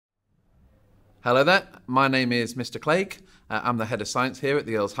Hello there, my name is Mr. Clegg. I'm the Head of Science here at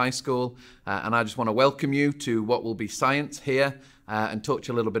the Earls High School and I just want to welcome you to what will be science here and talk to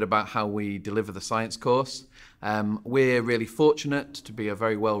you a little bit about how we deliver the science course. We're really fortunate to be a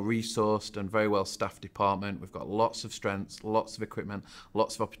very well resourced and very well staffed department. We've got lots of strengths, lots of equipment,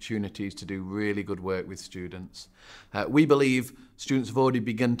 lots of opportunities to do really good work with students. We believe students have already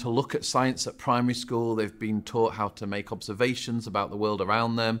begun to look at science at primary school. They've been taught how to make observations about the world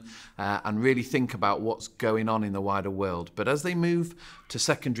around them and really think about what's going on in the wider world. But as they move to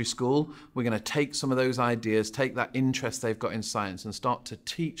secondary school, we're going to take some of those ideas, take that interest they've got in science and start to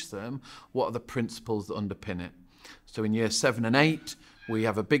teach them what are the principles that underpin it. So in year 7 and 8, we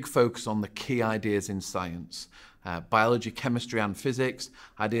have a big focus on the key ideas in science. Biology, chemistry and physics,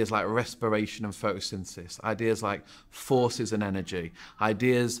 ideas like respiration and photosynthesis, ideas like forces and energy,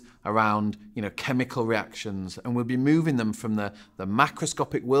 ideas around chemical reactions, and we'll be moving them from the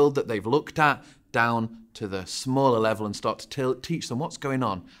macroscopic world that they've looked at down to the smaller level and start to teach them what's going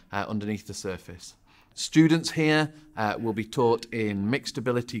on underneath the surface. Students here will be taught in mixed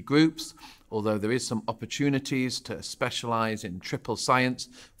ability groups, although there is some opportunities to specialise in triple science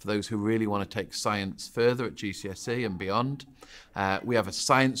for those who really want to take science further at GCSE and beyond. We have a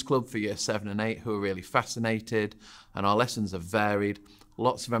science club for year 7 and 8 who are really fascinated, and our lessons are varied.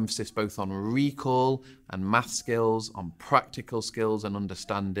 Lots of emphasis both on recall and math skills, on practical skills and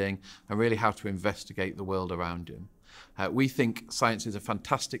understanding, and really how to investigate the world around you. We think science is a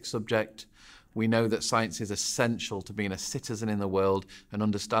fantastic subject. We know that science is essential to being a citizen in the world and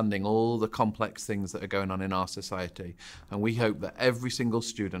understanding all the complex things that are going on in our society. And we hope that every single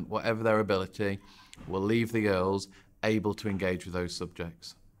student, whatever their ability, will leave the Earls able to engage with those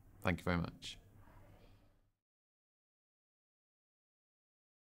subjects. Thank you very much.